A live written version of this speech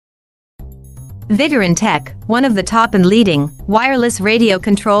Vigorun Tech, one of the top and leading wireless radio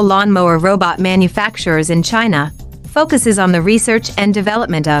control lawnmower robot manufacturers in China, focuses on the research and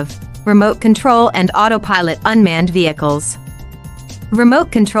development of remote control and autopilot unmanned vehicles.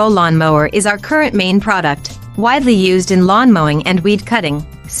 Remote control lawnmower is our current main product, widely used in lawn mowing and weed cutting,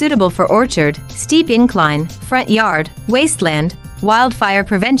 suitable for orchard, steep incline, front yard, wasteland, wildfire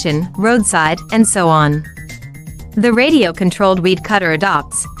prevention, roadside, and so on. The radio-controlled weed cutter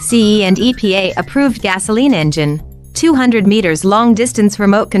adopts CE and EPA-approved gasoline engine, 200 meters long-distance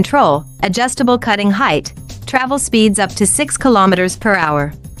remote control, adjustable cutting height, travel speeds up to 6 kilometers per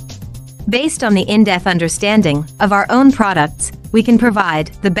hour. Based on the in-depth understanding of our own products, we can provide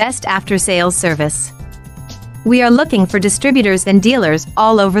the best after-sales service. We are looking for distributors and dealers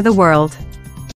all over the world.